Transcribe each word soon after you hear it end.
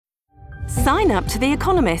Sign up to The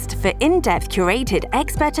Economist for in-depth curated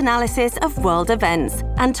expert analysis of world events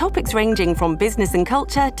and topics ranging from business and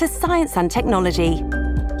culture to science and technology.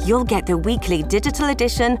 You'll get the weekly digital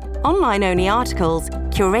edition, online-only articles,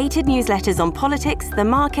 curated newsletters on politics, the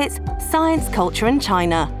markets, science, culture and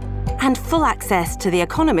China, and full access to The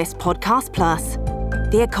Economist Podcast Plus.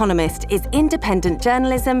 The Economist is independent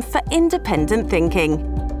journalism for independent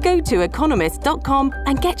thinking. Go to economist.com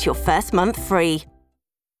and get your first month free.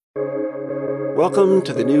 Welcome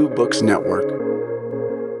to the New Books Network.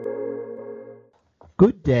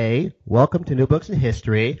 Good day. Welcome to New Books in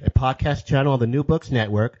History, a podcast channel on the New Books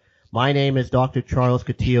Network. My name is Dr. Charles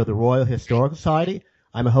Coutinho of the Royal Historical Society.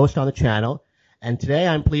 I'm a host on the channel, and today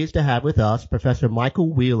I'm pleased to have with us Professor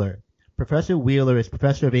Michael Wheeler. Professor Wheeler is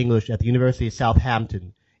Professor of English at the University of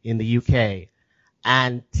Southampton in the UK,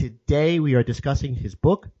 and today we are discussing his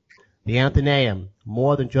book, The Athenaeum,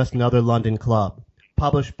 More Than Just Another London Club,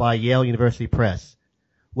 published by Yale University Press.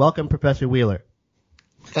 Welcome, Professor Wheeler.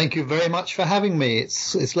 Thank you very much for having me.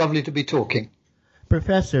 It's lovely to be talking.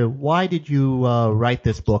 Professor, why did you write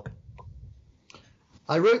this book?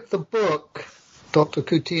 I wrote the book, Dr.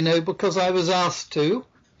 Coutinho, because I was asked to.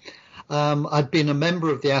 I'd been a member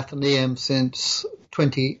of the Athenaeum since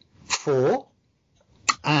 2004,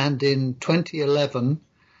 and in 2011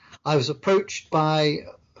 I was approached by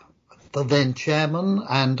the then chairman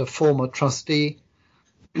and a former trustee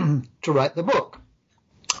to write the book.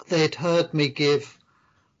 They'd heard me give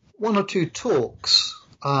one or two talks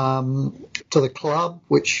to the club,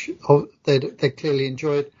 which they clearly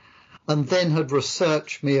enjoyed, and then had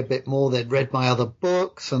researched me a bit more. They'd read my other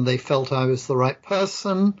books, and they felt I was the right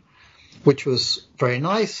person, which was very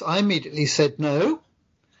nice. I immediately said no.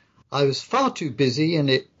 I was far too busy, and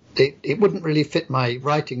it wouldn't really fit my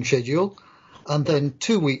writing schedule. And then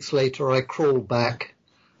 2 weeks later, I crawled back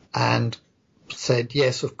and said,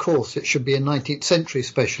 yes, of course, it should be a 19th century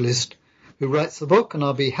specialist who writes the book, and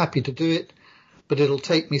I'll be happy to do it, but it'll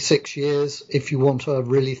take me 6 years if you want a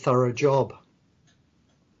really thorough job.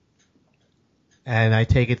 And I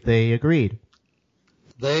take it they agreed.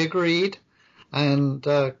 They agreed, and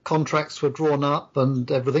contracts were drawn up and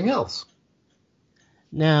everything else.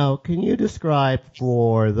 Now, can you describe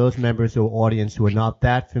for those members of the audience who are not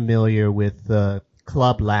that familiar with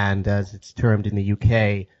clubland, as it's termed in the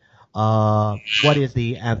UK, what is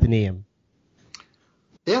the Athenaeum?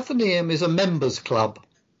 The Athenaeum is a members' club,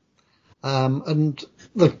 and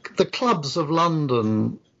the clubs of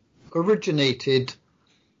London originated,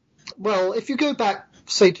 well, if you go back,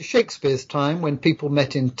 say, to Shakespeare's time, when people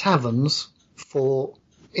met in taverns for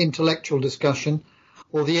intellectual discussion,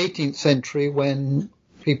 or the 18th century when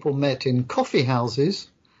people met in coffee houses.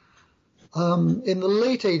 In the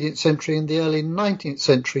late 18th century and the early 19th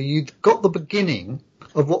century, you got the beginning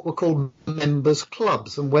of what were called members'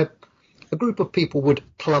 clubs, and where a group of people would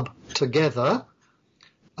club together.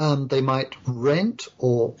 They might rent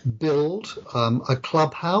or build a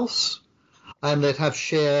clubhouse, and they'd have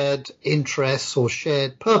shared interests or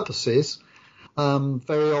shared purposes.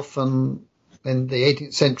 Very often in the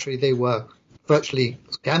 18th century, they were virtually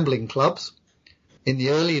gambling clubs. In the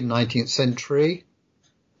early 19th century,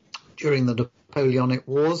 during the Napoleonic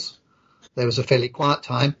Wars, there was a fairly quiet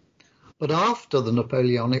time. But after the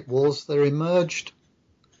Napoleonic Wars, there emerged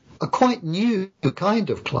a quite new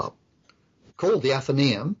kind of club called the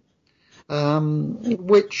Athenaeum,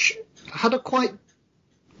 which had a quite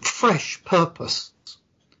fresh purpose.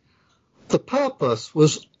 The purpose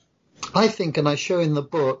was, I think, and I show in the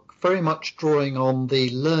book, very much drawing on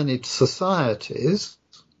the learned societies,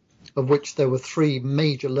 of which there were three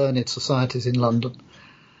major learned societies in London.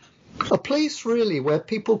 A place really where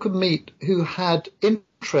people could meet who had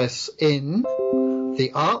interests in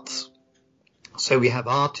the arts. So we have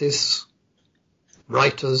artists,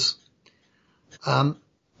 writers,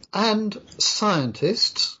 and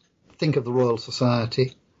scientists, think of the Royal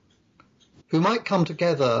Society, who might come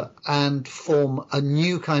together and form a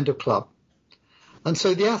new kind of club. And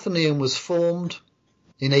so the Athenaeum was formed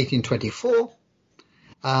in 1824.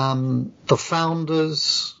 The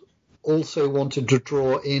founders also wanted to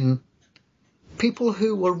draw in people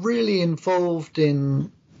who were really involved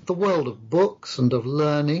in the world of books and of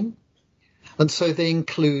learning. And so they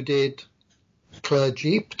included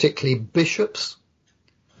clergy, particularly bishops.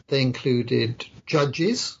 They included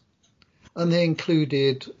judges, and they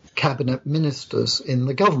included cabinet ministers in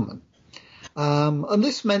the government. And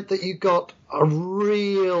this meant that you got a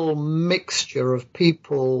real mixture of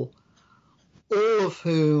people, all of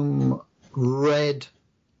whom read,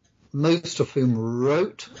 most of whom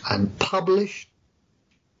wrote and published.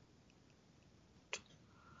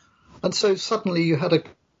 And so suddenly you had a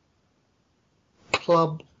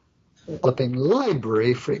club Wapping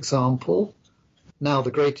Library, for example, now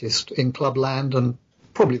the greatest in clubland and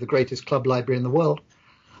probably the greatest club library in the world,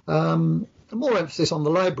 more emphasis on the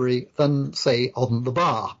library than, say, on the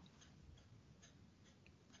bar.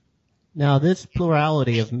 Now, this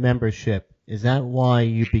plurality of membership, is that why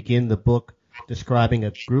you begin the book describing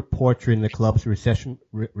a group portrait in the club's reception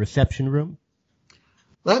room?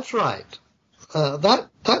 That's right.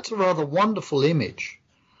 That's a rather wonderful image.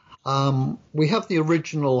 We have the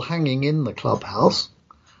original hanging in the clubhouse.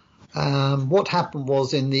 What happened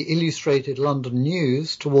was in the Illustrated London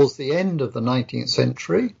News towards the end of the 19th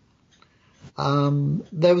century,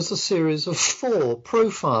 there was a series of 4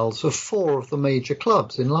 profiles of 4 of the major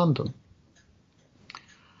clubs in London.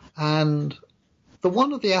 And the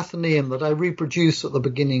one of the Athenaeum that I reproduce at the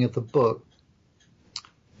beginning of the book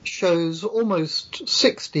shows almost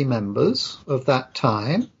 60 members of that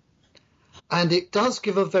time, and it does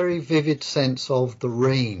give a very vivid sense of the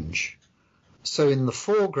range. So in the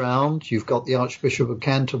foreground, you've got the Archbishop of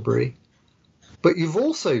Canterbury, but you've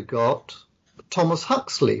also got Thomas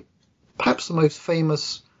Huxley, perhaps the most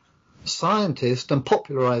famous scientist and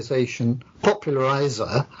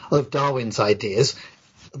popularizer of Darwin's ideas.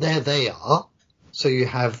 There they are. So you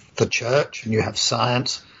have the church and you have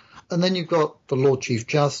science, and then you've got the Lord Chief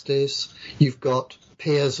Justice, you've got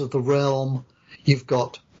peers of the realm, you've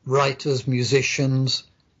got writers, musicians.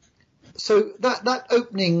 So that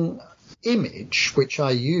opening image, which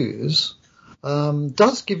I use,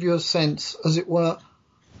 does give you a sense, as it were,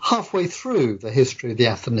 halfway through the history of the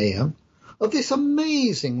Athenaeum, of this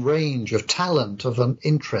amazing range of talent, of an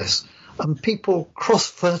interest, and people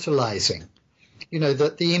cross-fertilizing. You know,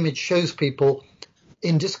 that the image shows people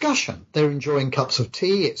in discussion. They're enjoying cups of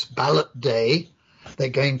tea. It's ballot day. They're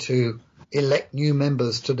going to elect new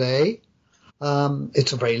members today.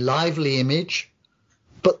 It's a very lively image.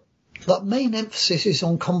 But the main emphasis is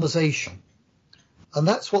on conversation. And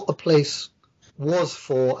that's what the place was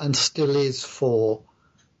for and still is for,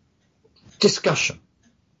 discussion.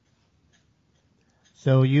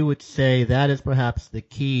 So you would say that is perhaps the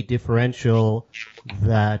key differential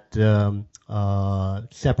that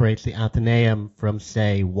separates the Athenaeum from,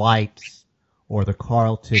 say, White's or the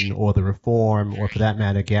Carlton or the Reform or, for that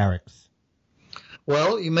matter, Garrick's.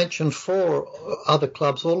 Well, you mentioned 4 other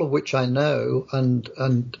clubs, all of which I know and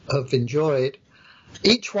have enjoyed.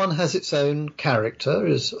 Each one has its own character,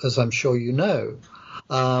 as I'm sure you know.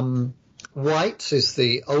 White's is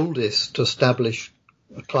the oldest established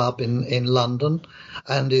club in London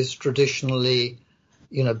and is traditionally,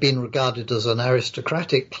 been regarded as an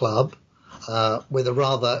aristocratic club. With a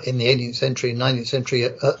rather, in the 18th century, 19th century,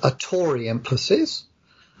 a Tory emphasis.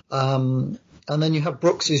 And then you have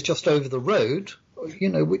Brooks's just over the road,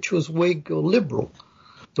 which was Whig or Liberal.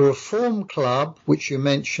 The Reform Club, which you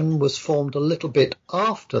mentioned, was formed a little bit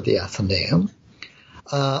after the Athenaeum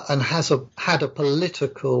and had a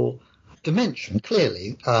political dimension,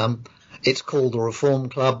 clearly. It's called the Reform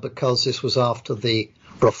Club because this was after the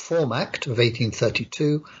Reform Act of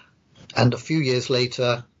 1832, and a few years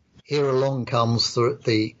later, here along comes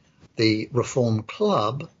the Reform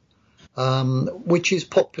Club, which is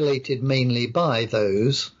populated mainly by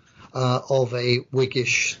those of a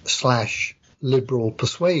Whiggish/liberal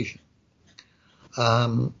persuasion.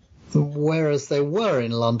 Whereas there were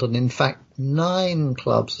in London, in fact, 9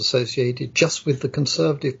 clubs associated just with the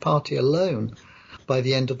Conservative Party alone by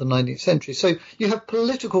the end of the 19th century. So you have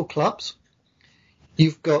political clubs,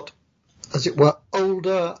 you've got, as it were,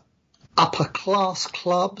 older upper class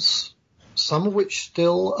clubs, some of which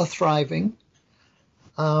still are thriving.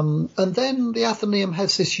 And then the Athenaeum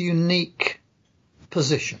has this unique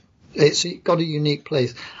position. It's got a unique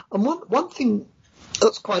place. And one thing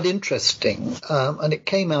that's quite interesting, and it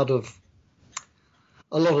came out of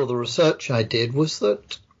a lot of the research I did, was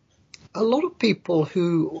that a lot of people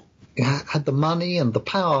who had the money and the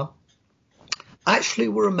power actually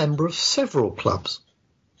were a member of several clubs.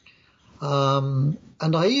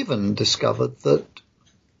 And I even discovered that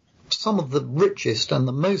some of the richest and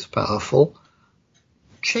the most powerful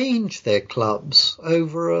changed their clubs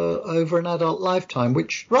over an adult lifetime,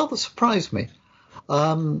 which rather surprised me.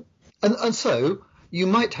 And so you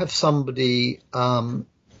might have somebody,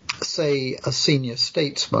 say a senior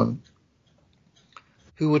statesman,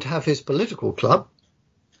 who would have his political club,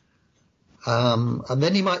 and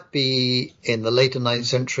then he might be in the later 19th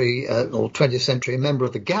century or 20th century a member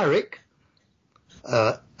of the Garrick.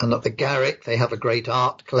 And at the Garrick, they have a great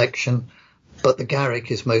art collection, but the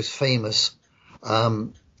Garrick is most famous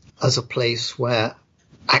as a place where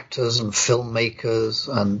actors and filmmakers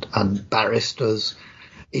and barristers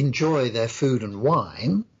enjoy their food and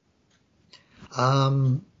wine.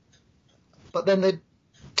 But then they'd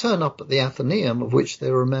turn up at the Athenaeum, of which they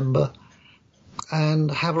were a member, and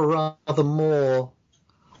have a rather more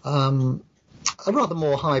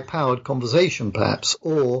high-powered conversation, perhaps,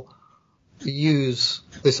 or use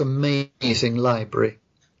this amazing library.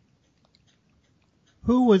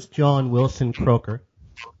 Who was John Wilson Croker?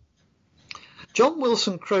 John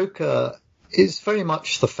Wilson Croker is very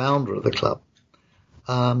much the founder of the club,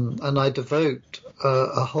 and I devote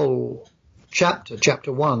a whole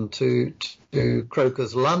chapter 1 to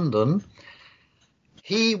Croker's London.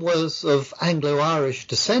 He was of Anglo-Irish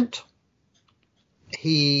descent.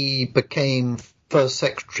 He became first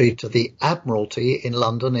secretary to the Admiralty in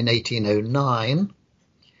London in 1809,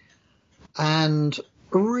 and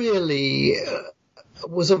really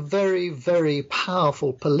was a very, very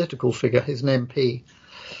powerful political figure, his MP,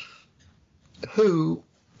 who,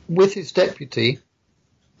 with his deputy,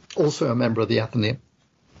 also a member of the Athenaeum,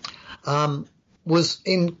 was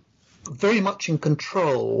very much in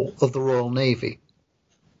control of the Royal Navy.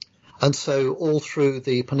 And so all through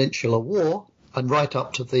the Peninsular War and right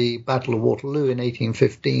up to the Battle of Waterloo in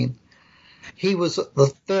 1815, he was at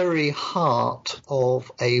the very heart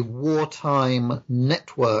of a wartime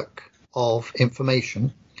network of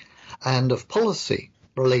information and of policy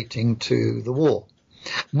relating to the war.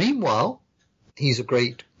 Meanwhile, he's a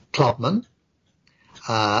great clubman.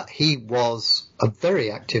 He was a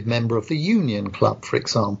very active member of the Union Club, for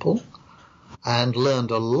example, and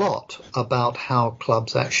learned a lot about how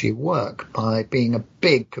clubs actually work by being a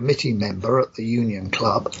big committee member at the Union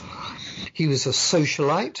Club. He was a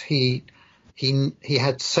socialite. He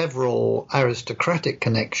had several aristocratic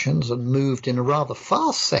connections and moved in a rather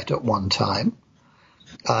fast set at one time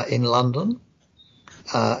in London.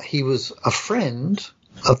 He was a friend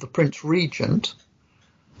of the Prince Regent,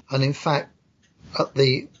 and in fact, at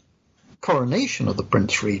the coronation of the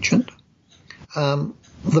Prince Regent,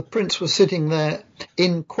 the Prince was sitting there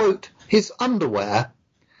in, quote, his underwear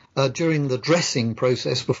during the dressing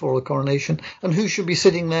process before the coronation, and who should be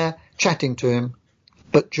sitting there chatting to him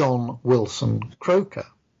but John Wilson Croker.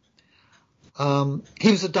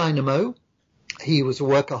 He was a dynamo. He was a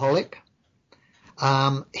workaholic.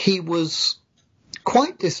 He was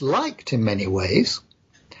quite disliked in many ways.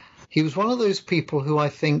 He was one of those people who I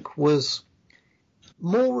think was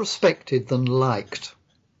more respected than liked.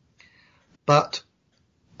 But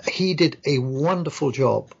he did a wonderful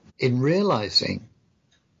job in realizing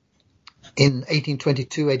in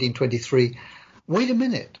 1822, 1823, wait a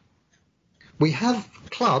minute, we have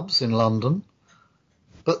clubs in London,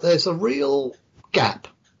 but there's a real gap.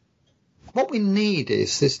 What we need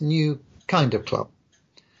is this new kind of club.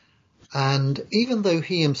 And even though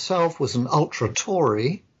he himself was an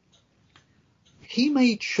ultra-Tory, he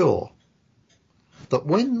made sure that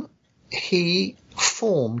when he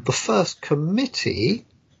formed the first committee,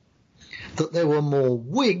 that there were more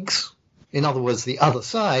Whigs, in other words, the other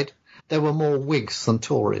side, there were more Whigs than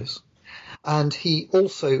Tories. And he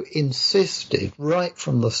also insisted right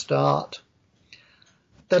from the start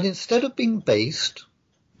that instead of being based,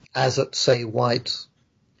 as at, say, White's,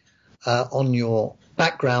 on your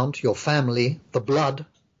background, your family, the blood,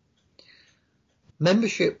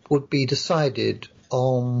 membership would be decided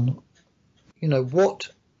on,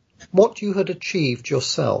 what you had achieved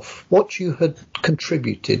yourself, what you had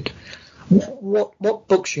contributed, what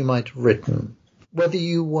books you might have written, whether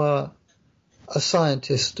you were a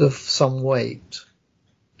scientist of some weight,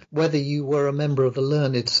 whether you were a member of the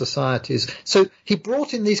learned societies. So he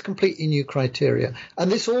brought in these completely new criteria, and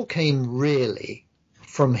this all came really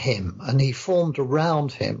from him, and he formed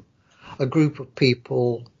around him a group of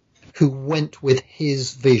people who went with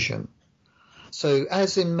his vision. So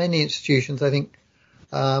as in many institutions, I think,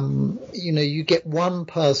 you get one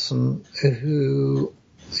person who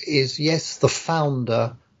is, yes, the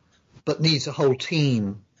founder, but needs a whole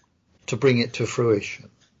team to bring it to fruition.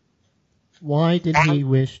 Why did he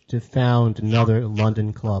wish to found another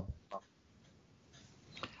London club?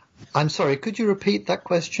 I'm sorry, could you repeat that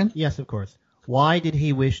question? Yes, of course. Why did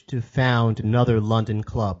he wish to found another London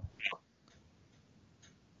club?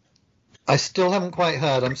 I still haven't quite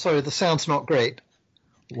heard. I'm sorry, the sound's not great.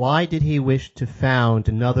 Why did he wish to found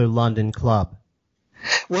another London club?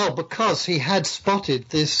 Well, because he had spotted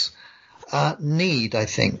this need, I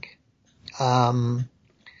think.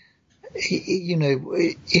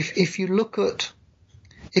 If you look at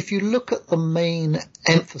the main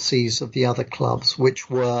emphases of the other clubs, which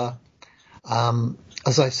were,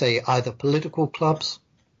 as I say, either political clubs,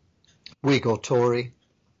 Whig or Tory.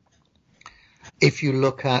 If you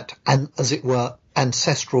look at, as it were,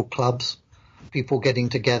 ancestral clubs, people getting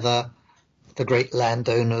together, the great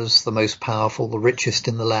landowners, the most powerful, the richest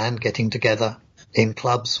in the land, getting together in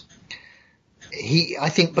clubs. I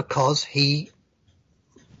think because he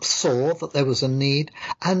saw that there was a need,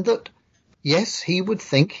 and that, yes, he would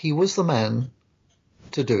think he was the man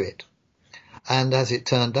to do it. And as it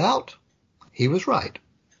turned out, he was right.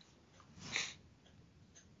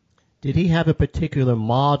 Did he have a particular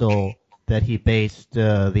model that he based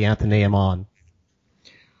the Athenaeum on?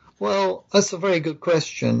 Well, that's a very good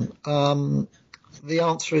question. The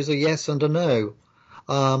answer is a yes and a no.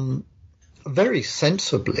 Very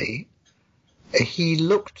sensibly, he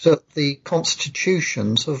looked at the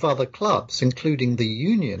constitutions of other clubs, including the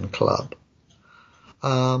Union Club,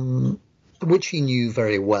 which he knew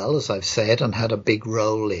very well, as I've said, and had a big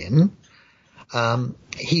role in.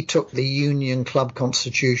 He took the Union Club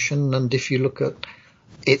constitution, and if you look at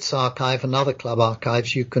its archive and other club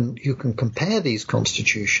archives, you can compare these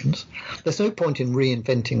constitutions. There's no point in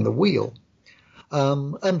reinventing the wheel.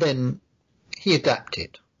 And then he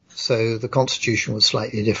adapted, so the constitution was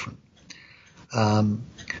slightly different.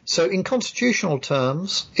 So in constitutional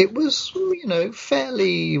terms, it was,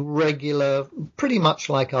 fairly regular, pretty much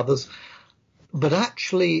like others, but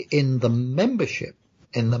actually in the membership,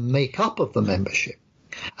 in the make-up of the membership,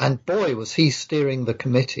 and boy, was he steering the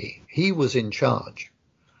committee. He was in charge.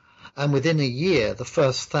 And within a year, the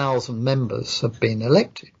first 1,000 members have been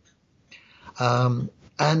elected.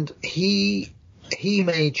 And he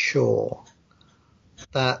made sure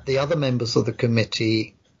that the other members of the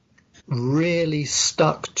committee really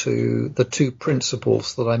stuck to the two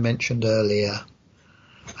principles that I mentioned earlier.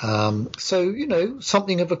 So,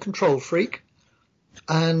 something of a control freak.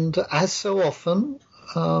 And as so often,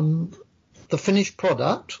 the finished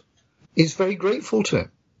product is very grateful to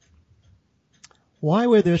him. Why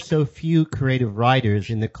were there so few creative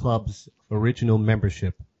writers in the club's original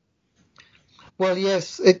membership? Well,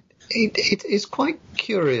 yes, it is quite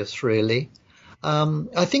curious, really.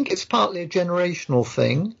 I think it's partly a generational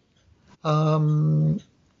thing.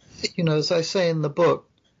 As I say in the book,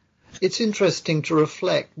 it's interesting to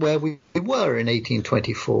reflect where we were in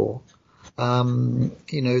 1824,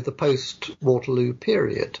 the post-Waterloo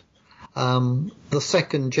period. The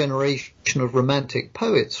second generation of Romantic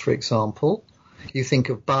poets, for example, you think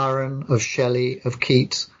of Byron, of Shelley, of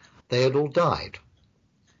Keats, they had all died.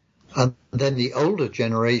 And then the older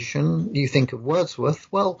generation, you think of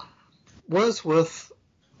Wordsworth. Well, Wordsworth,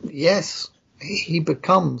 yes, he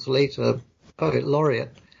becomes later poet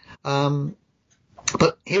laureate.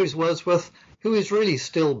 But here is Wordsworth, who is really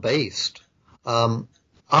still based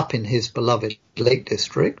up in his beloved Lake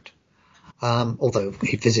District, although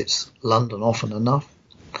he visits London often enough.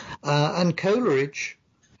 And Coleridge,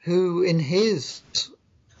 who in his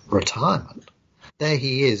retirement, there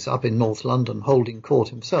he is up in North London holding court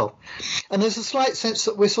himself. And there's a slight sense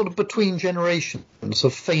that we're sort of between generations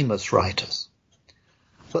of famous writers.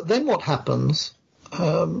 But then what happens,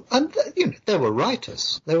 there were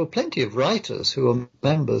writers. There were plenty of writers who were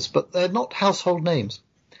members, but they're not household names.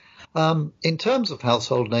 In terms of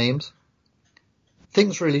household names,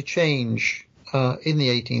 things really change in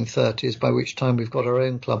the 1830s, by which time we've got our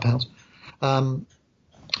own clubhouse.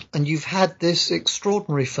 And you've had this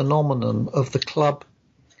extraordinary phenomenon of the club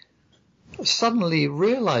suddenly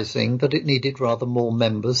realizing that it needed rather more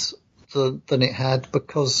members than it had,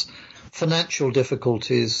 because financial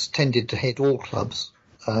difficulties tended to hit all clubs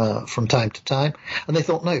from time to time. And they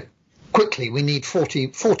thought, no, quickly, we need 40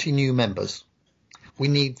 new members. We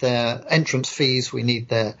need their entrance fees. We need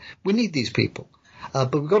these people.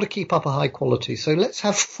 But we've got to keep up a high quality. So let's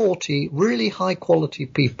have 40 really high quality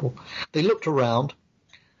people. They looked around,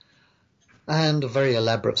 and a very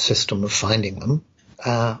elaborate system of finding them.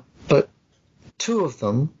 But two of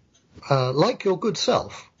them, like your good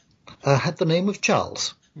self, had the name of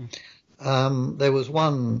Charles. There was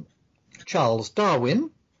one, Charles Darwin,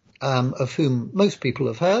 of whom most people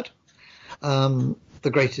have heard, the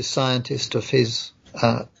greatest scientist of his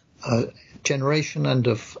generation and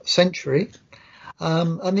of century,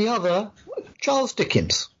 and the other, Charles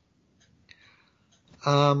Dickens.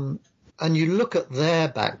 And you look at their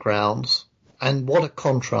backgrounds, and what a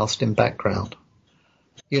contrast in background.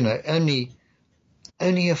 Only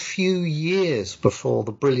a few years before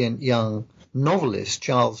the brilliant young novelist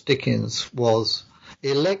Charles Dickens was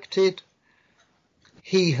elected,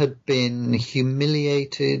 he had been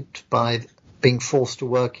humiliated by being forced to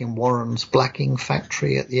work in Warren's blacking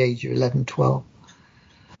factory at the age of 11, 12.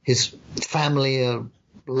 His family are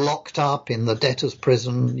locked up in the debtor's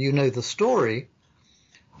prison. You know the story.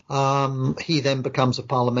 He then becomes a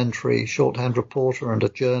parliamentary shorthand reporter and a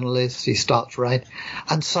journalist. He starts writing.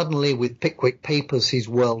 And suddenly with Pickwick Papers, he's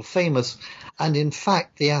world famous. And in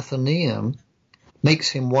fact, the Athenaeum makes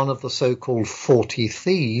him one of the so-called 40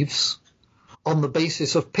 thieves on the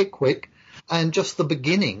basis of Pickwick and just the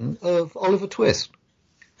beginning of Oliver Twist.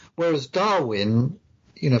 Whereas Darwin,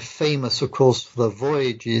 famous, of course, for the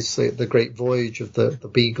voyages, the great voyage of the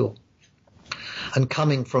Beagle, and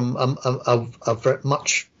coming from a very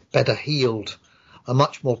much better heeled, a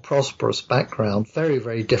much more prosperous background, very,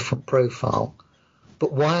 very different profile.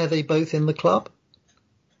 But why are they both in the club?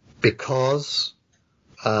 Because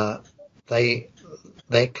they're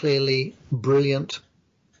clearly brilliant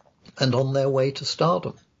and on their way to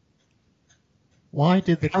stardom. Why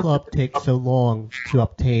did the club take so long to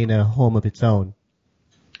obtain a home of its own?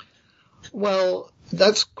 Well,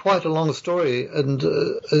 that's quite a long story, and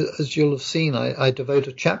as you'll have seen, I devote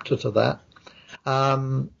a chapter to that.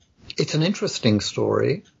 It's an interesting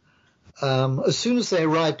story. As soon as they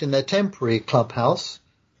arrived in their temporary clubhouse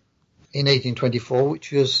in 1824,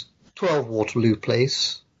 which was 12 Waterloo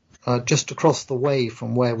Place, just across the way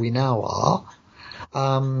from where we now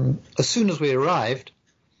are, as soon as we arrived,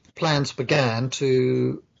 plans began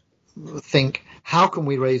to think, how can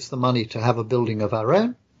we raise the money to have a building of our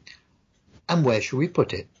own, and where should we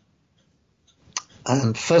put it?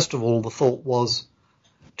 And first of all, the thought was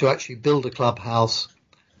to actually build a clubhouse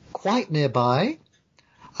quite nearby,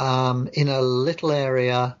 in a little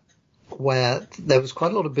area where there was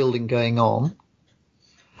quite a lot of building going on,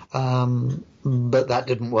 but that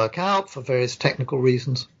didn't work out for various technical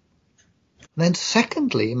reasons. Then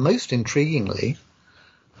secondly, most intriguingly,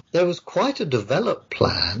 there was quite a developed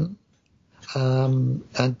plan,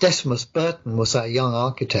 and Decimus Burton was our young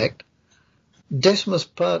architect. Decimus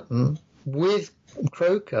Burton, with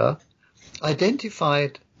Croker,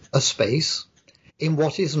 identified a space in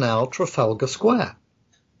what is now Trafalgar Square.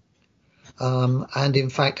 And in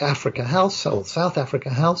fact, Africa House, or South Africa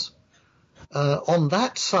House, on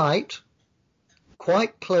that site,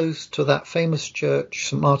 quite close to that famous church,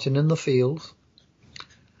 St. Martin in the Fields,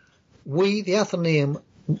 we, the Athenaeum,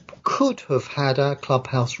 could have had our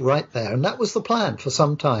clubhouse right there, and that was the plan for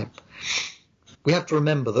some time. We have to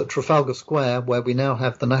remember that Trafalgar Square, where we now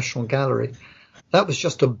have the National Gallery, that was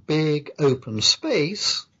just a big open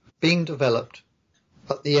space being developed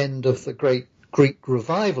at the end of the great Greek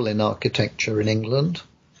revival in architecture in England,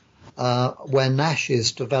 where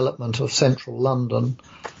Nash's development of central London,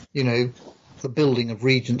 the building of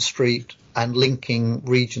Regent Street and linking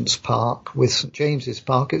Regent's Park with St. James's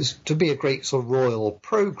Park, is to be a great sort of royal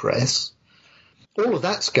progress. All of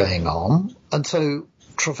that's going on, and so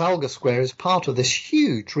Trafalgar Square is part of this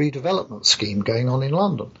huge redevelopment scheme going on in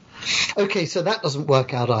London. Okay, so that doesn't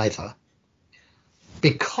work out either,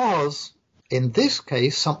 because in this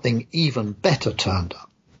case something even better turned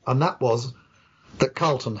up, and that was that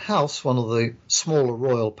Carlton House, one of the smaller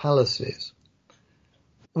royal palaces,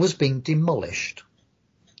 was being demolished.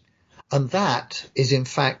 And that is in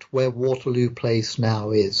fact where Waterloo Place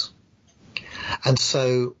now is. And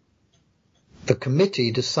so the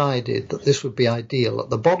committee decided that this would be ideal. At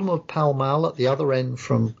the bottom of Pall Mall, at the other end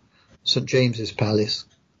from St. James's Palace,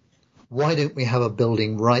 why don't we have a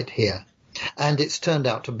building right here? And it's turned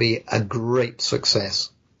out to be a great success.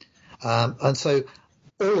 And so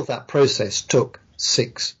all of that process took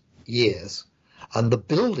 6 years. And the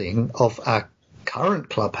building of our current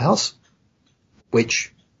clubhouse,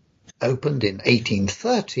 which opened in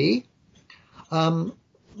 1830,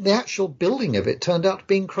 the actual building of it turned out to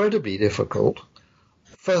be incredibly difficult.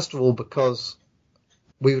 First of all, because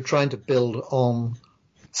we were trying to build on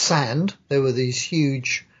sand. There were these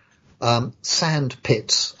huge sand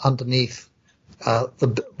pits underneath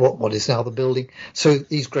what is now the building. So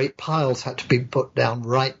these great piles had to be put down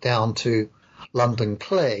right down to London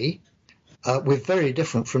clay, with very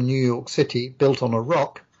different from New York City, built on a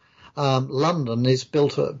rock. London is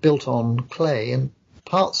built on clay, and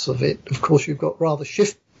parts of it, of course, you've got rather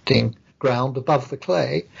shifting ground above the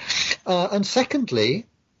clay. And secondly,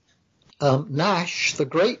 Nash, the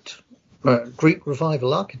great Greek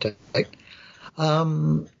revival architect,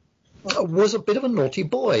 was a bit of a naughty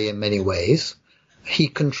boy in many ways. He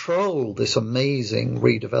controlled this amazing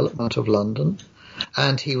redevelopment of London,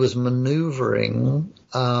 and he was manoeuvring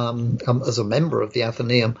as a member of the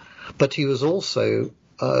Athenaeum, but he was also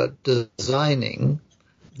designing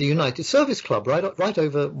the United Service Club right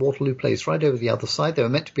over Waterloo Place, right over the other side. They were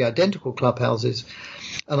meant to be identical clubhouses,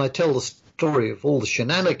 and I tell the story of all the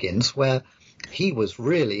shenanigans where he was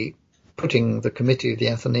really putting the committee of the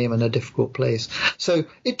Athenaeum in a difficult place. So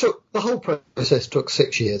the whole process took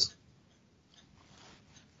 6 years.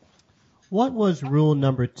 What was rule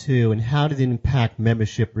number 2, and how did it impact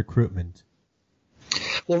membership recruitment?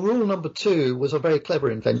 Well, rule number 2 was a very clever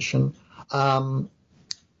invention.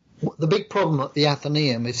 The big problem at the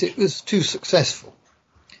Athenaeum is it was too successful.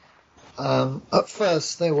 At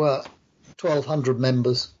first, there were 1,200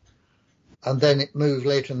 members. and then it moved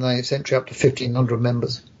later in the 19th century up to 1,500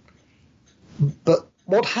 members. But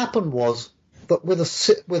what happened was that with a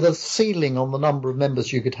ceiling on the number of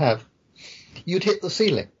members you could have, you'd hit the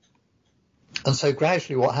ceiling. And so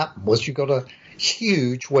gradually what happened was you got a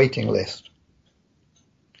huge waiting list.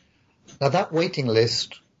 Now that waiting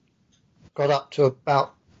list got up to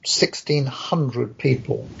about 1,600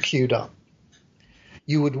 people queued up.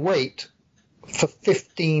 You would wait for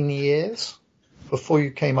 15 years before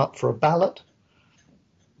you came up for a ballot.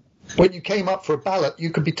 When you came up for a ballot, you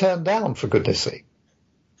could be turned down, for goodness sake.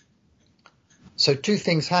 So two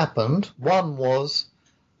things happened. One was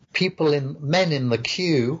men in the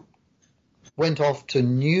queue went off to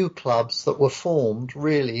new clubs that were formed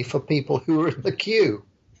really for people who were in the queue.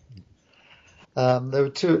 There were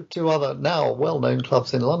two other now well-known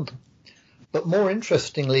clubs in London. But more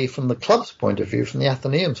interestingly, from the club's point of view, from the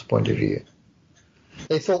Athenaeum's point of view,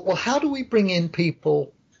 they thought, well, how do we bring in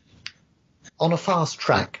people on a fast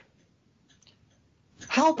track?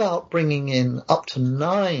 How about bringing in up to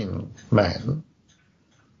 9 men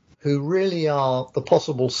who really are the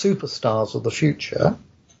possible superstars of the future?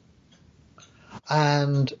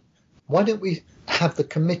 And why don't we have the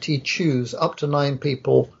committee choose up to 9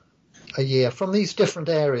 people a year from these different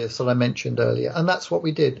areas that I mentioned earlier? And that's what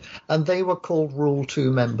we did. And they were called Rule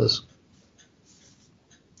 2 members.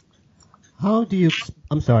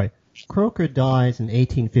 Croker dies in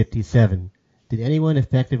 1857. Did anyone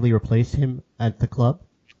effectively replace him at the club?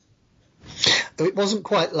 It wasn't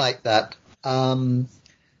quite like that.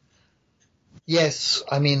 Yes,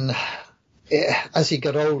 I mean, as he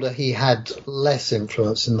got older, he had less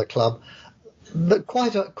influence in the club. But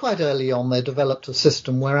quite early on, they developed a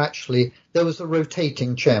system where actually there was a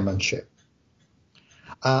rotating chairmanship.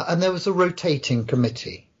 And there was a rotating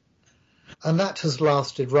committee. And that has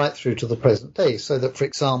lasted right through to the present day. So that, for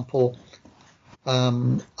example,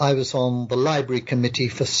 I was on the library committee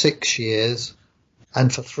for 6 years,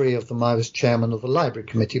 and for 3 of them I was chairman of the library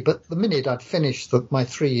committee. But the minute I'd finished my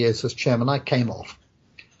 3 years as chairman, I came off.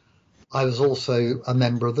 I was also a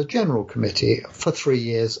member of the general committee for 3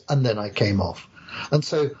 years, and then I came off. And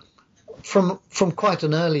so from quite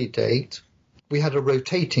an early date, we had a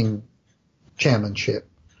rotating chairmanship.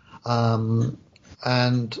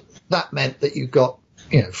 And that meant that you got,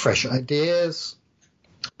 fresh ideas,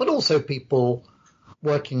 but also people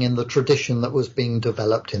working in the tradition that was being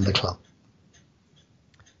developed in the club.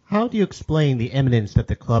 How do you explain the eminence that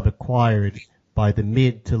the club acquired by the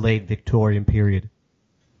mid to late Victorian period?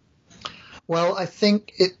 Well, I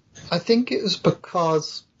think it was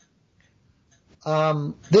because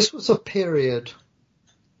this was a period,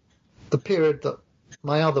 the period that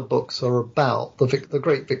my other books are about, the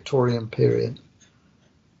Great Victorian period.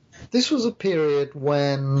 This was a period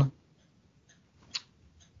when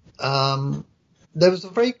there was a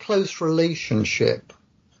very close relationship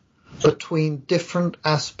between different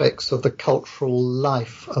aspects of the cultural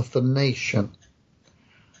life of the nation.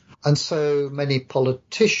 And so many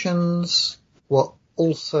politicians were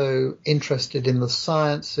also interested in the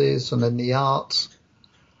sciences and in the arts.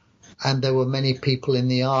 And there were many people in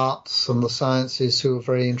the arts and the sciences who were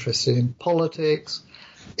very interested in politics.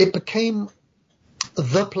 It became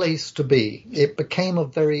the place to be. It became a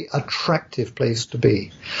very attractive place to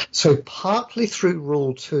be. So partly through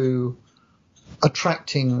Rule 2,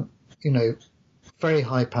 attracting, very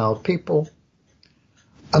high-powered people,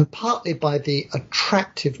 and partly by the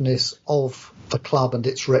attractiveness of the club and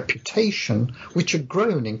its reputation, which had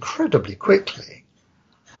grown incredibly quickly.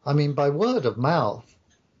 I mean, by word of mouth,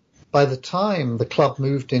 by the time the club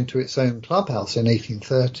moved into its own clubhouse in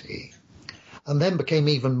 1830, and then became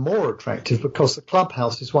even more attractive because the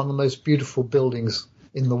clubhouse is one of the most beautiful buildings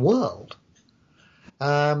in the world,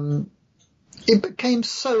 it became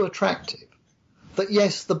so attractive that,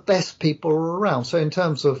 yes, the best people were around. So in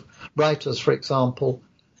terms of writers, for example,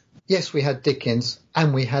 yes, we had Dickens,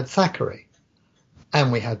 and we had Thackeray,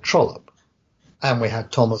 and we had Trollope, and we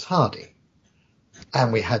had Thomas Hardy,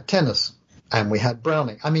 and we had Tennyson, and we had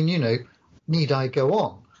Browning. I mean, need I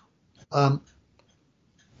go on?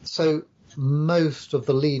 So most of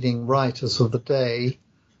the leading writers of the day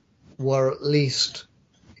were at least,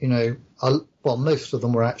 most of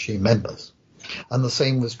them were actually members. And the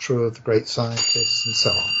same was true of the great scientists and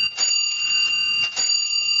so on.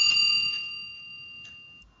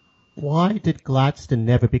 Why did Gladstone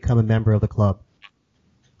never become a member of the club?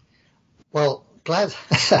 Well, that's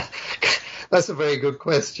a very good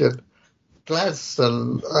question.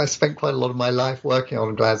 Gladstone, I spent quite a lot of my life working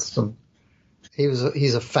on Gladstone.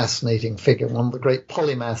 He's a fascinating figure, one of the great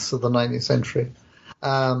polymaths of the 19th century.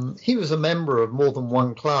 He was a member of more than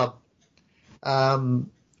one club.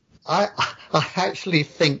 I actually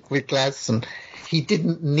think with Gladstone, he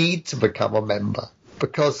didn't need to become a member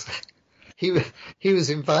because he was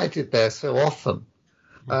invited there so often.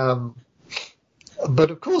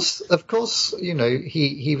 But of course, you know,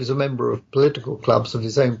 he was a member of political clubs of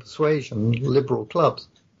his own persuasion, liberal clubs.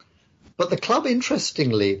 But the club,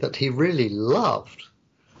 interestingly, that he really loved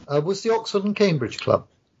was the Oxford and Cambridge Club,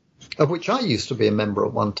 of which I used to be a member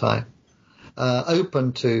at one time,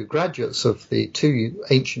 open to graduates of the two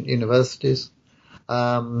ancient universities.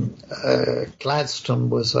 Gladstone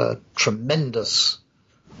was a tremendous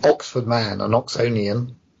Oxford man, an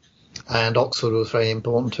Oxonian, and Oxford was very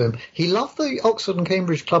important to him. He loved the Oxford and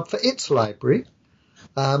Cambridge Club for its library,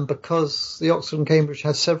 because the Oxford and Cambridge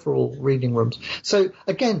has several reading rooms. So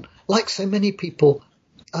again, like so many people,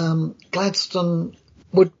 Gladstone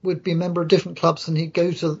would be a member of different clubs, and he'd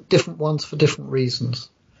go to different ones for different reasons.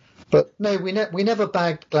 But no, we never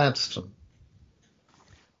bagged Gladstone.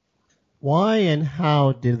 Why and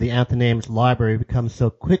how did the Athenaeum's library become so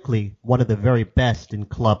quickly one of the very best in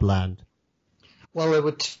clubland? Well, there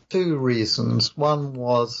were two reasons. One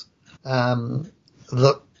was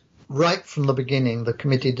that right from the beginning, the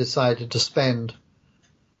committee decided to spend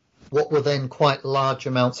what were then quite large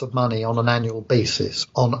amounts of money on an annual basis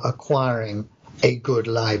on acquiring a good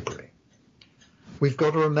library. We've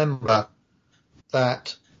got to remember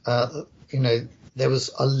that, there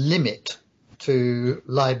was a limit to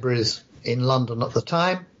libraries in London at the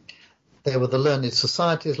time. There were the Learned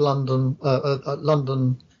Society's London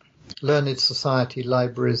Learned Society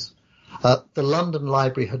libraries. The London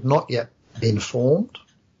Library had not yet been formed,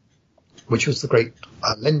 which was the great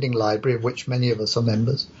lending library of which many of us are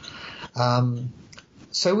members.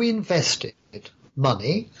 So we invested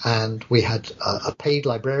money, and we had a paid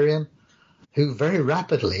librarian who very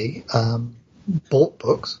rapidly bought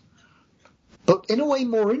books. But in a way,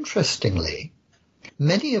 more interestingly,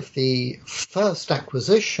 many of the first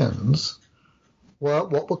acquisitions were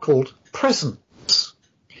what were called presents.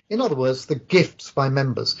 In other words, the gifts by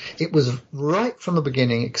members. It was right from the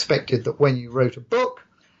beginning expected that when you wrote a book,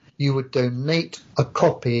 you would donate a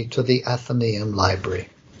copy to the Athenaeum Library.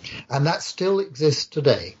 And that still exists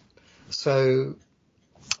today. So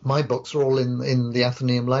my books are all in the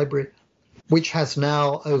Athenaeum Library, which has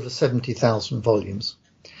now over 70,000 volumes.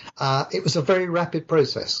 It was a very rapid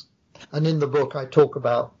process. And in the book, I talk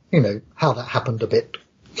about, how that happened a bit.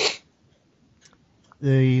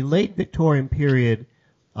 The late Victorian period,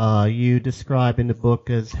 you describe in the book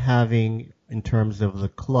as having, in terms of the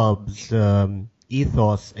club's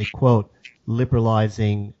ethos, a, quote,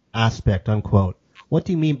 liberalizing aspect, unquote. What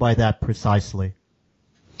do you mean by that precisely?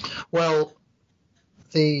 Well,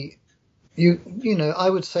 I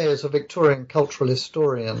would say as a Victorian cultural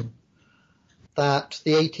historian that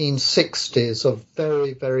the 1860s, a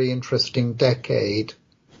very, very interesting decade,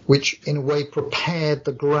 which in a way prepared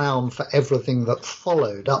the ground for everything that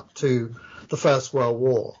followed up to the First World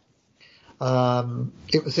War.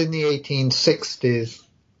 It was in the 1860s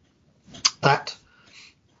that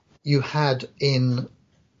you had in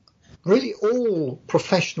really all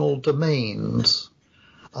professional domains,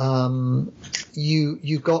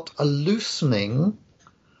 you got a loosening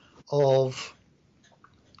of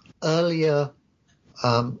earlier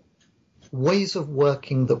ways of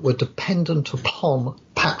working that were dependent upon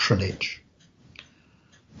patronage.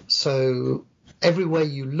 So everywhere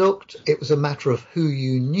you looked, it was a matter of who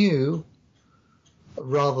you knew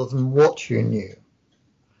rather than what you knew.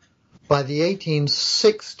 By the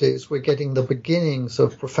 1860s, we're getting the beginnings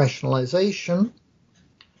of professionalization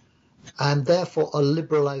and therefore a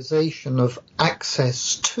liberalization of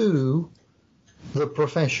access to the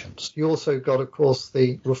professions. You also got, of course,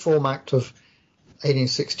 the Reform Act of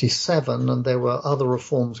 1867, and there were other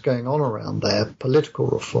reforms going on around there, political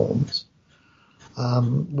reforms.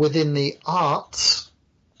 Within the arts,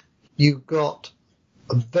 you got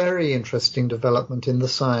a very interesting development in the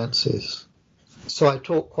sciences. So I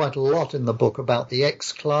talk quite a lot in the book about the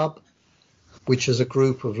X Club, which is a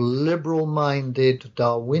group of liberal-minded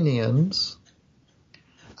Darwinians.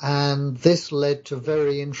 And this led to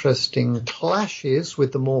very interesting clashes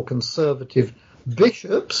with the more conservative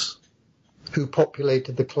bishops who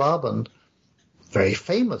populated the club, and very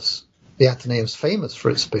famous. The Athenaeum's famous for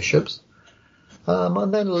its bishops.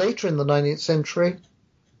 And then later in the 19th century,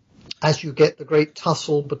 as you get the great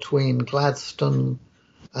tussle between Gladstone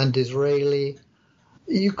and Disraeli,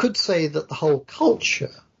 you could say that the whole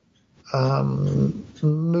culture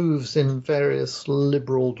moves in various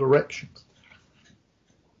liberal directions.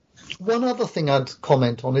 One other thing I'd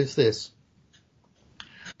comment on is this,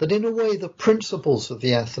 that in a way the principles of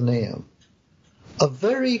the Athenaeum are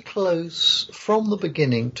very close from the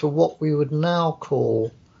beginning to what we would now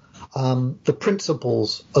call the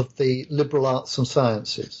principles of the liberal arts and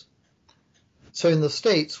sciences. So in the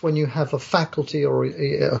States, when you have a faculty or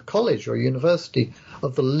a college or a university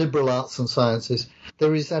of the liberal arts and sciences,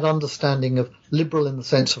 there is that understanding of liberal in the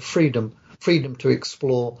sense of freedom, freedom to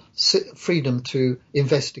explore, freedom to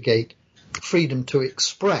investigate, freedom to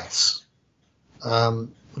express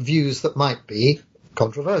views that might be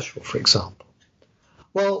controversial, for example.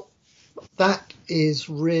 Well, that is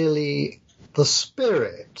really the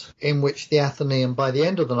spirit in which the Athenaeum by the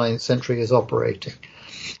end of the 19th century is operating.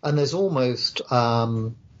 And there's almost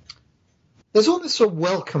a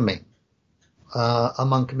welcoming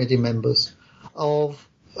among committee members of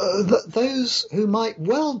those who might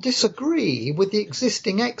well disagree with the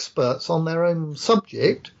existing experts on their own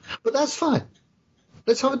subject, but that's fine.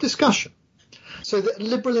 Let's have a discussion. So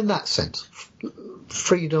liberal in that sense,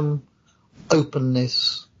 freedom,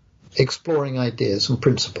 openness, exploring ideas and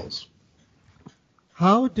principles.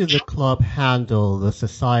 How did the club handle the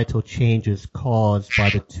societal changes caused by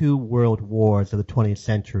the two world wars of the 20th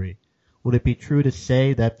century? Would it be true to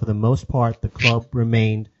say that for the most part the club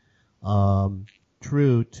remained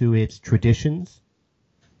true to its traditions?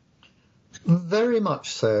 Very much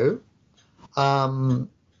so. I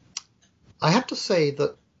have to say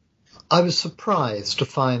that I was surprised to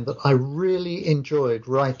find that I really enjoyed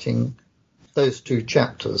writing those two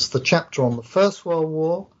chapters. The chapter on the First World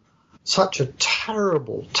War, such a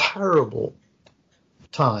terrible, terrible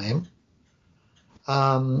time,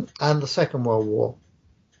 and the Second World War,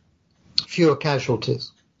 fewer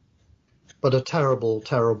casualties, but a terrible,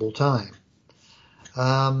 terrible time.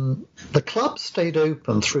 The club stayed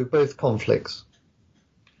open through both conflicts,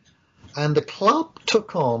 and the club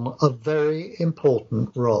took on a very important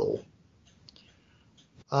role.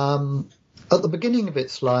 At the beginning of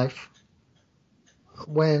its life,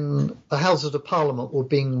 when the Houses of Parliament were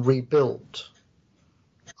being rebuilt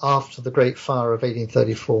after the Great Fire of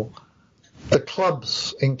 1834, the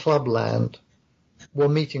clubs in Clubland were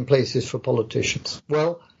meeting places for politicians.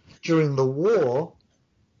 Well, during the war,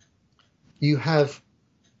 you have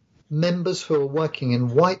members who are working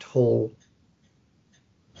in Whitehall.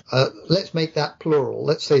 Let's make that plural.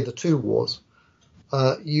 Let's say the two wars.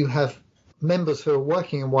 You have members who are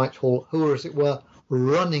working in Whitehall who are, as it were,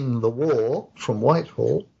 running the war from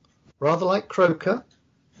Whitehall, rather like Croker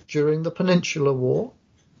during the Peninsular War.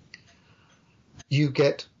 You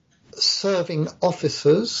get serving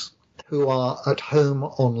officers who are at home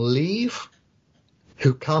on leave,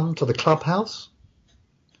 who come to the clubhouse.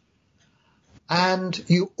 And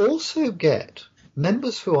you also get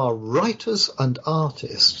members who are writers and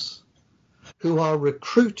artists who are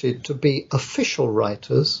recruited to be official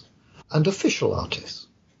writers and official artists.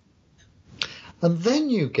 And then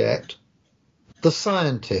you get the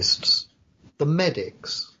scientists, the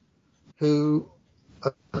medics, who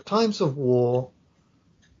at times of war,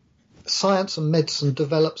 science and medicine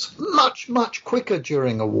develops much, much quicker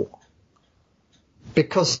during a war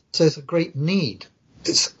because there's a great need.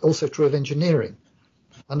 It's also true of engineering.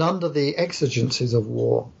 And under the exigencies of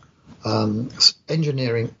war,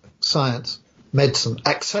 engineering, science, medicine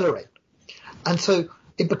accelerate. And so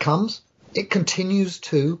it continues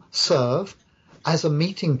to serve as a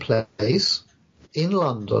meeting place in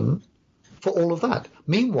London for all of that.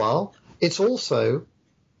 Meanwhile, it's also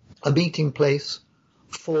a meeting place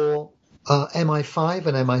for MI5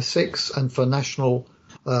 and MI6 and for national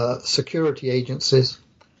security agencies,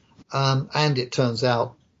 and it turns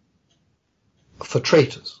out for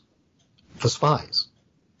traitors, for spies.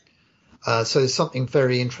 So there's something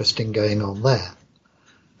very interesting going on there.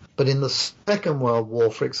 But in the Second World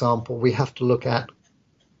War, for example, we have to look at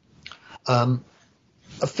a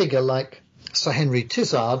figure like Sir Henry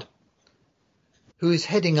Tizard, who is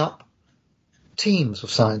heading up teams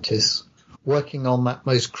of scientists working on that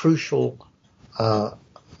most crucial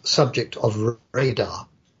subject of radar,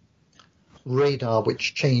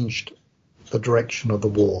 which changed the direction of the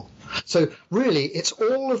war. So really, it's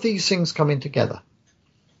all of these things coming together.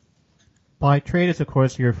 By traitors, of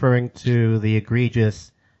course, you're referring to the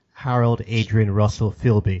egregious Harold Adrian Russell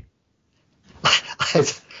Philby.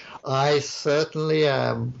 I certainly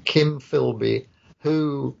am Kim Philby,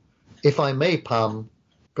 who, if I may pun,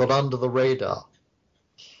 got under the radar.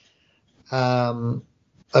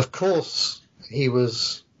 Of course, he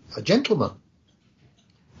was a gentleman,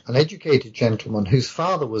 an educated gentleman whose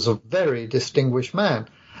father was a very distinguished man.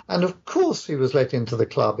 And of course, he was let into the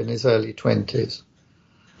club in his early 20s.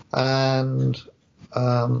 And,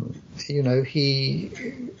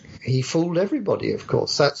 he fooled everybody, of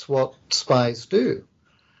course. That's what spies do.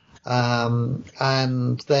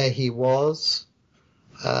 And there he was.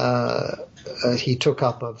 He took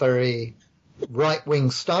up a very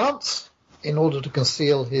right-wing stance in order to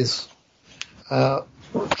conceal his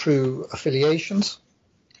true affiliations.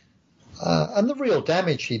 And the real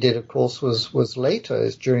damage he did, of course, was later,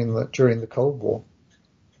 is during the Cold War.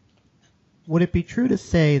 Would it be true to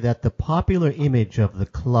say that the popular image of the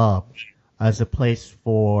club as a place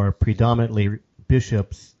for predominantly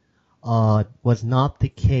bishops was not the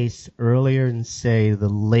case earlier in, say, the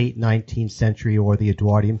late 19th century or the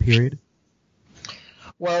Edwardian period?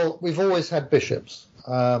 Well, we've always had bishops.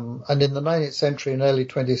 And in the 19th century and early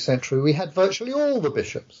 20th century, we had virtually all the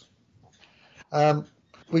bishops.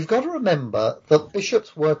 We've got to remember that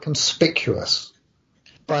bishops were conspicuous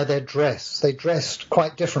by their dress. They dressed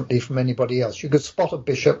quite differently from anybody else. You could spot a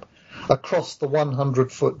bishop across the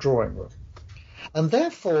 100-foot drawing room. And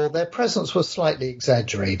therefore, their presence was slightly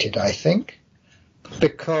exaggerated, I think,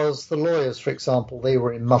 because the lawyers, for example, they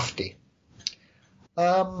were in mufti.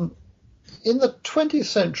 In the 20th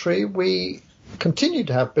century, we continue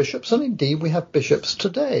to have bishops, and indeed we have bishops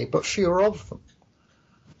today, but fewer of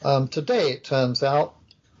them. Today, it turns out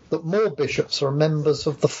that more bishops are members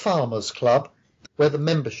of the Farmers' Club, where the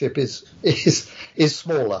membership is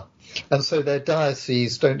smaller, and so their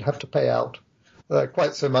dioceses don't have to pay out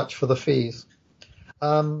quite so much for the fees.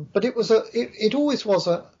 But it always was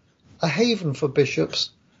a haven for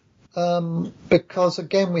bishops, because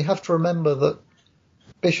again we have to remember that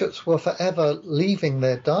bishops were forever leaving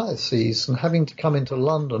their diocese and having to come into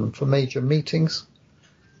London for major meetings.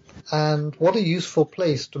 And what a useful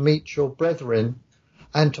place to meet your brethren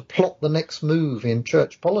and to plot the next move in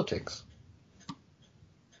church politics.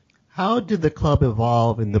 How did the club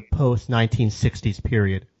evolve in the post-1960s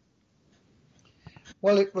period?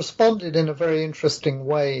 Well, it responded in a very interesting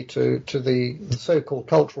way to the so-called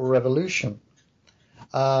Cultural Revolution.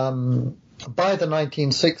 By the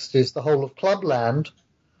 1960s, the whole of clubland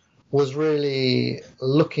was really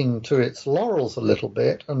looking to its laurels a little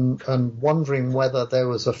bit and wondering whether there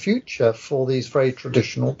was a future for these very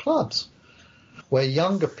traditional clubs, where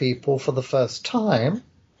younger people, for the first time,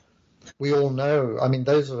 we all know, I mean,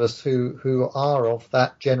 those of us who are of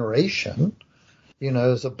that generation, you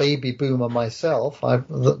know, as a baby boomer myself, the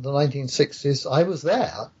 1960s, I was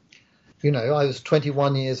there. You know, I was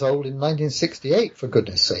 21 years old in 1968, for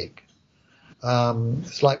goodness sake.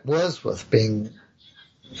 It's like Wordsworth being,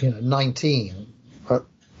 19 at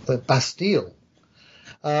the Bastille.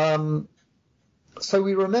 So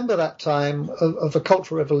we remember that time of the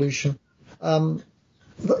Cultural Revolution.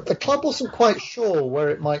 The club wasn't quite sure where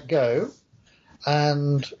it might go,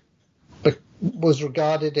 and was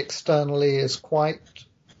regarded externally as quite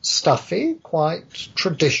stuffy, quite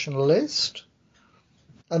traditionalist,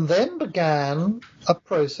 and then began a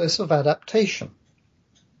process of adaptation.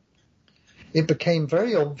 It became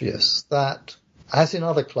very obvious that, as in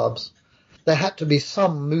other clubs, there had to be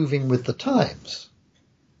some moving with the times.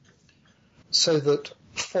 So that,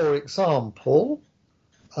 for example,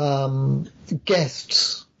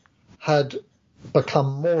 guests had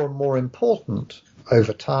become more and more important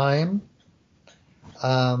over time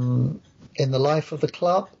in the life of the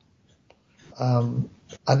club. An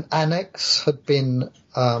annex had been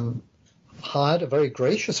hired, a very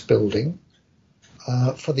gracious building,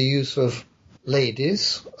 for the use of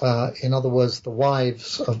ladies, in other words, the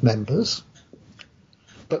wives of members.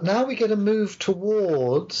 But now we get a move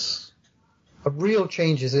towards real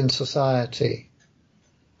changes in society,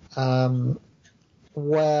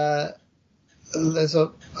 where there's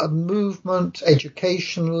a movement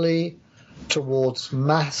educationally towards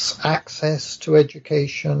mass access to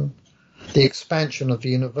education, the expansion of the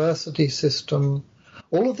university system.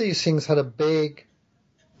 All of these things had a big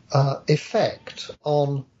effect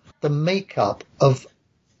on the makeup of,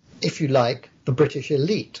 if you like, the British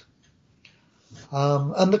elite.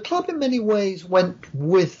 And the club in many ways went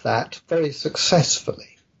with that very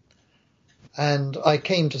successfully. And I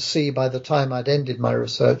came to see, by the time I'd ended my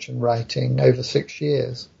research and writing over 6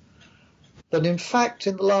 years, that in fact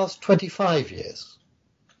in the last 25 years,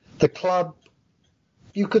 the club,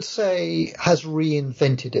 you could say, has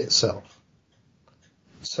reinvented itself.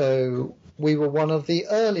 So we were one of the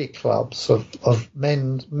early clubs of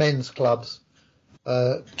men's clubs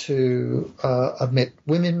to admit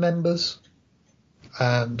women members,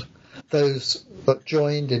 and those that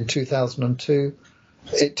joined in 2002,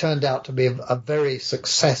 it turned out to be a very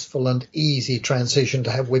successful and easy transition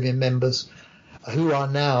to have women members who are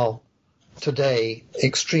now, today,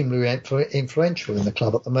 extremely influential in the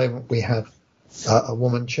club. At the moment, we have a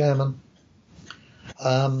woman chairman.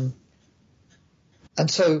 And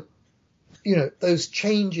so, those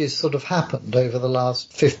changes sort of happened over the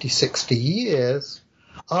last 50, 60 years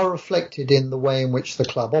are reflected in the way in which the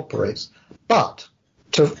club operates. But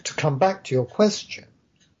to come back to your question,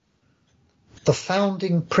 the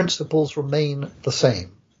founding principles remain the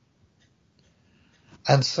same.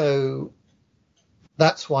 And so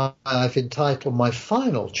that's why I've entitled my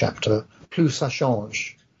final chapter, Plus ça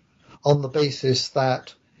change, on the basis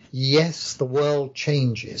that, yes, the world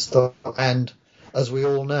changes. And as we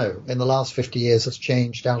all know, in the last 50 years has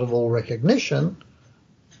changed out of all recognition.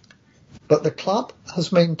 But the club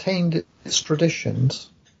has maintained its traditions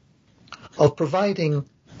of providing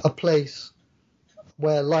a place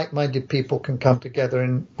where like-minded people can come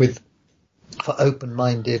together for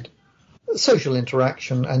open-minded social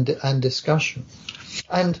interaction and discussion.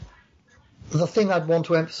 And the thing I'd want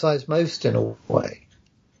to emphasize most in a way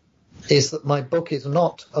is that my book is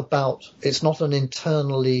it's not an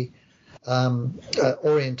internally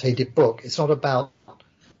orientated book. It's not about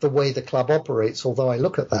the way the club operates, although I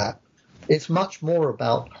look at that. It's much more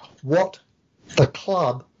about what the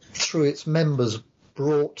club, through its members,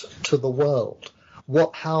 brought to the world,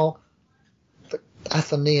 how the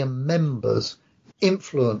Athenaeum members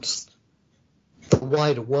influenced the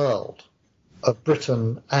wider world of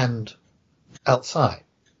Britain and outside.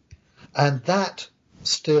 And that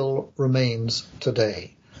still remains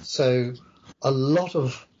today. So I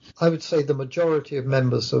would say the majority of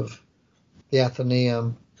members of the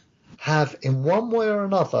Athenaeum have, in one way or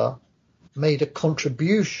another, made a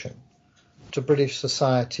contribution to British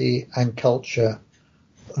society and culture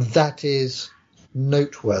that is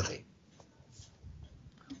noteworthy.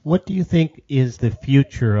 What do you think is the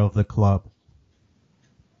future of the club?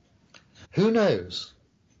 Who knows?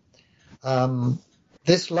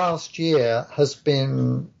 This last year has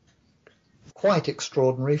been quite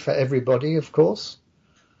extraordinary for everybody, of course.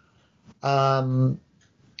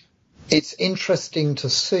 It's interesting to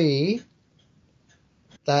see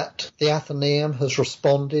that the Athenaeum has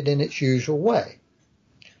responded in its usual way.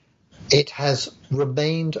 It has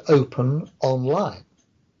remained open online.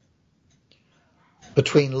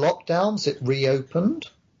 Between lockdowns, it reopened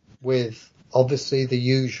with obviously the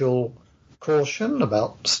usual caution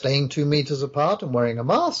about staying 2 meters apart and wearing a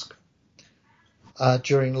mask.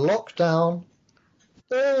 During lockdown,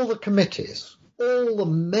 all the committees, all the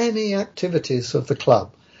many activities of the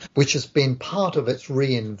club, which has been part of its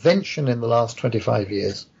reinvention in the last 25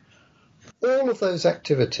 years, all of those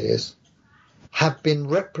activities have been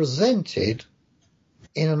represented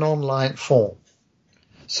in an online form.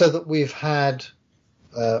 So that we've had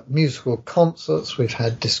musical concerts, we've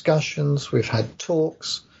had discussions, we've had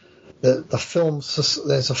talks,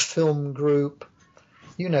 there's a film group,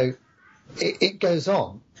 it goes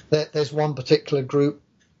on. There's one particular group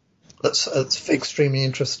that's extremely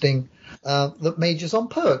interesting that majors on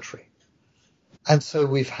poetry. And so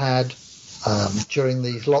we've had, during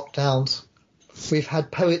these lockdowns, we've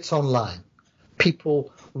had poets online,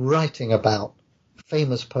 people writing about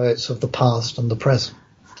famous poets of the past and the present.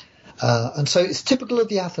 And so it's typical of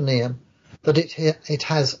the Athenaeum that it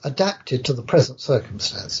has adapted to the present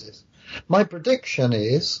circumstances. My prediction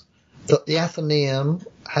is that the Athenaeum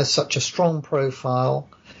has such a strong profile,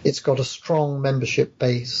 it's got a strong membership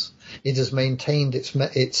base, it has maintained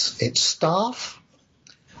its staff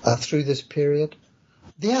through this period.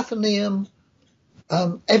 The Athenaeum,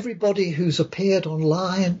 everybody who's appeared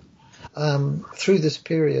online through this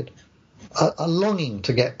period are longing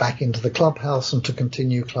to get back into the clubhouse and to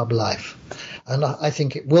continue club life. And I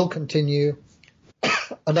think it will continue,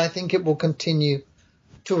 and I think it will continue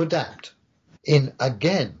to adapt in,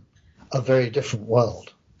 again, a very different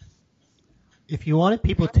world. If you wanted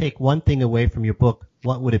people to take one thing away from your book,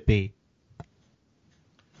 what would it be?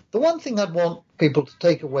 The one thing I'd want people to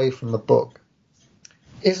take away from the book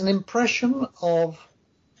is an impression of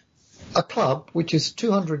a club which is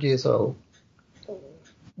 200 years old,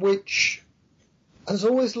 which has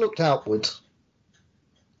always looked outwards,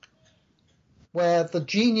 where the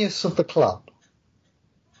genius of the club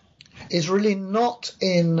is really not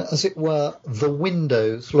in, as it were, the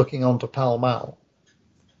windows looking onto Pall Mall,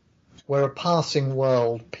 where a passing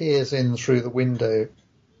world peers in through the window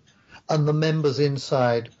and the members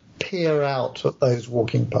inside peer out at those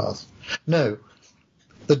walking past. No,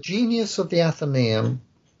 the genius of the Athenaeum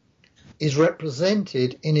is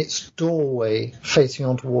represented in its doorway facing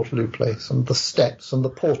onto Waterloo Place and the steps and the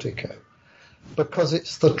portico, because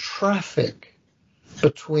it's the traffic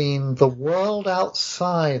between the world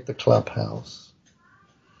outside the clubhouse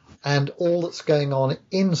and all that's going on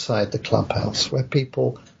inside the clubhouse, where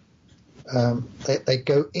people they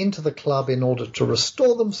go into the club in order to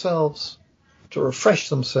restore themselves, to refresh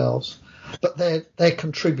themselves, but they're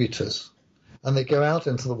contributors, and they go out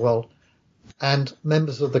into the world, and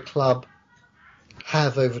members of the club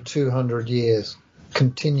have over 200 years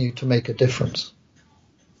continued to make a difference.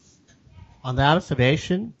 On that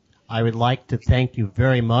observation, I would like to thank you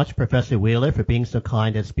very much, Professor Wheeler, for being so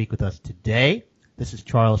kind to speak with us today. This is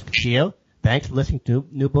Charles Castillo. Thanks for listening to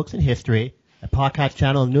New Books in History, a podcast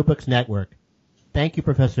channel on New Books Network. Thank you,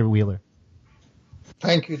 Professor Wheeler.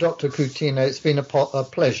 Thank you, Dr. Coutinho. It's been a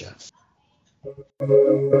pleasure.